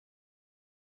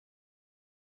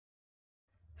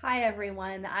Hi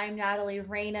everyone, I'm Natalie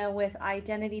Reyna with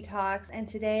Identity Talks, and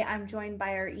today I'm joined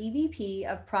by our EVP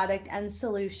of Product and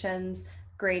Solutions,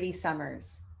 Grady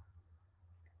Summers.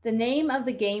 The name of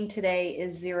the game today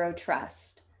is Zero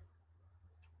Trust.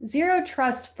 Zero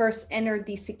Trust first entered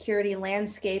the security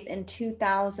landscape in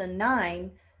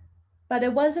 2009, but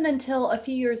it wasn't until a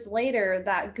few years later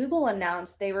that Google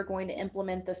announced they were going to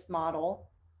implement this model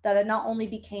that it not only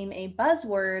became a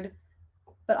buzzword,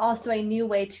 but also a new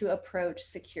way to approach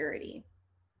security.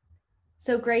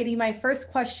 So, Grady, my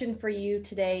first question for you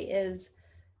today is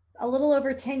a little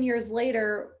over 10 years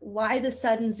later, why the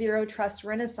sudden zero trust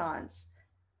renaissance?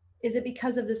 Is it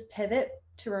because of this pivot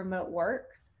to remote work?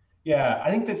 Yeah, I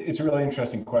think that it's a really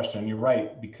interesting question. You're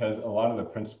right, because a lot of the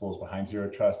principles behind zero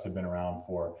trust have been around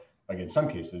for, like in some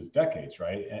cases, decades,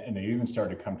 right? And they even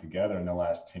started to come together in the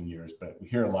last 10 years, but we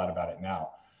hear a lot about it now.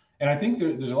 And I think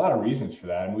there's a lot of reasons for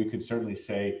that. And we could certainly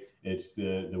say it's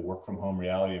the work from home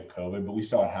reality of COVID, but we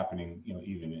saw it happening,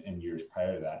 even in years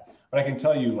prior to that. But I can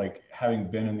tell you, like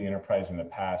having been in the enterprise in the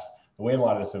past, the way a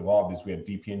lot of this evolved is we had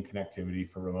VPN connectivity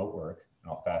for remote work. And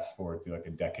I'll fast forward through like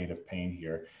a decade of pain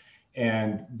here.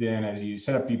 And then as you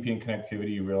set up VPN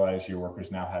connectivity, you realize your workers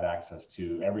now had access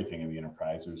to everything in the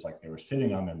enterprise. It was like they were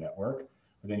sitting on their network,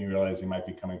 but then you realize they might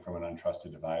be coming from an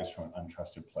untrusted device, from an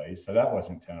untrusted place. So that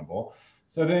wasn't tenable.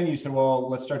 So then you said, well,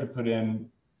 let's start to put in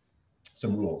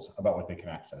some rules about what they can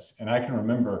access. And I can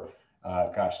remember,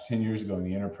 10 years ago in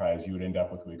the enterprise, you would end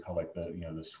up with what we call like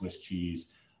the Swiss cheese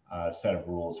set of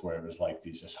rules where it was like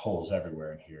these just holes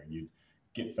everywhere in here. And you'd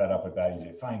get fed up with that. You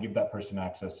say, fine, give that person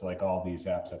access to like all these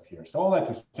apps up here. So all that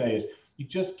to say is you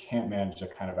just can't manage the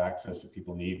kind of access that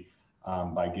people need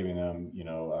by giving them,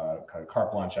 kind of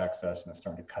carte blanche access, and then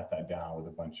starting to cut that down with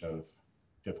a bunch of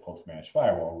difficult to manage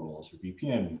firewall rules or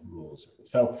VPN rules.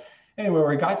 So anyway, where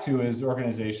we got to is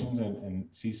organizations and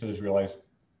CISOs realized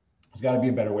there's got to be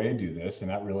a better way to do this. And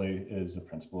that really is the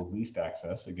principle of least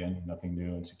access. Again, nothing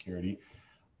new in security.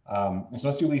 And so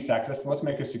let's do least access. So let's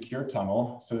make a secure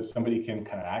tunnel so that somebody can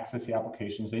kind of access the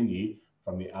applications they need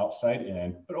from the outside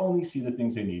in, but only see the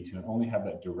things they need to and only have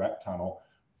that direct tunnel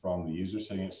from the user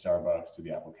sitting at Starbucks to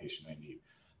the application they need.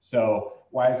 So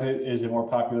why is it more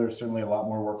popular? Certainly a lot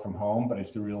more work from home, but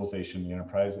it's the realization in the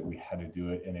enterprise that we had to do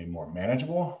it in a more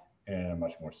manageable and in a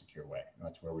much more secure way. And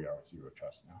that's where we are with Zero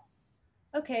Trust now.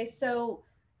 Okay, so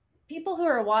people who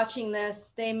are watching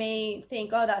this, they may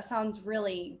think, oh, that sounds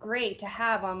really great to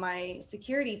have on my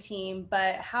security team,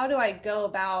 but how do I go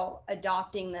about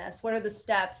adopting this? What are the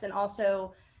steps? And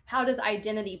also, how does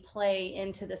identity play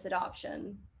into this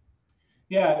adoption?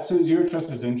 Yeah, so zero trust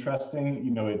is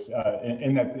interesting. It's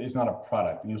in that it's not a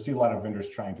product, and you'll see a lot of vendors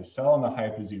trying to sell on the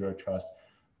hype of zero trust,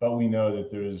 but we know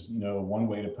that there's no one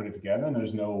way to put it together, and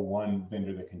there's no one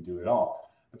vendor that can do it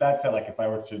all. But that said, like if I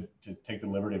were to take the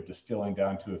liberty of distilling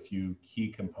down to a few key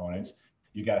components,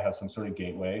 you got to have some sort of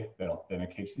gateway that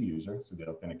authenticates the user. So the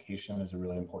authentication is a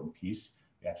really important piece.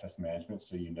 The access management,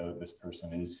 so you know that this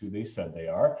person is who they said they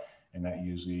are. And that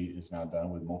usually is now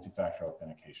done with multi-factor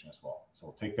authentication as well. So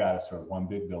we'll take that as sort of one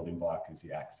big building block is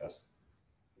the access.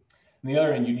 On the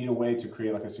other end, you need a way to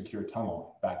create like a secure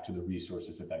tunnel back to the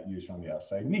resources that user on the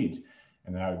outside needs.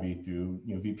 And that would be through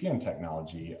VPN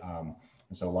technology. And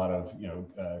so a lot of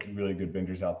really good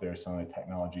vendors out there selling the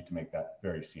technology to make that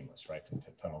very seamless, right? To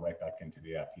tunnel right back into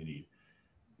the app you need.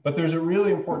 But there's a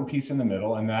really important piece in the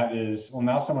middle, and that is, well,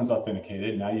 now someone's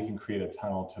authenticated. Now you can create a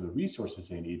tunnel to the resources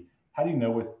they need. How do you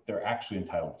know what they're actually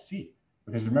entitled to see?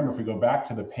 Because remember, if we go back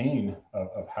to the pain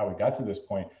of how we got to this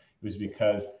point, it was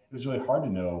because it was really hard to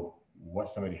know what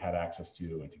somebody had access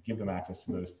to and to give them access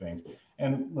to those things.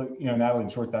 And look, Natalie, in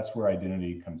short, that's where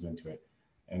identity comes into it.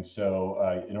 And so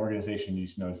an organization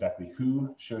needs to know exactly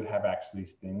who should have access to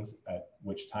these things at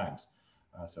which times.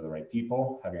 So the right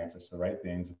people having access to the right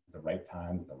things at the right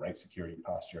time, with the right security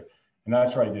posture. And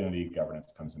that's where identity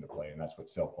governance comes into play. And that's what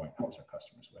SailPoint helps our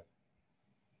customers with.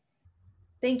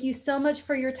 Thank you so much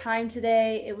for your time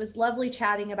today. It was lovely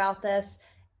chatting about this.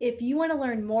 If you want to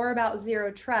learn more about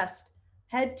Zero Trust,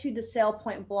 head to the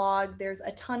SailPoint blog. There's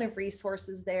a ton of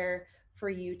resources there for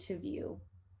you to view.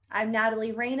 I'm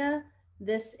Natalie Reyna.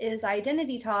 This is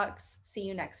Identity Talks. See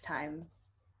you next time.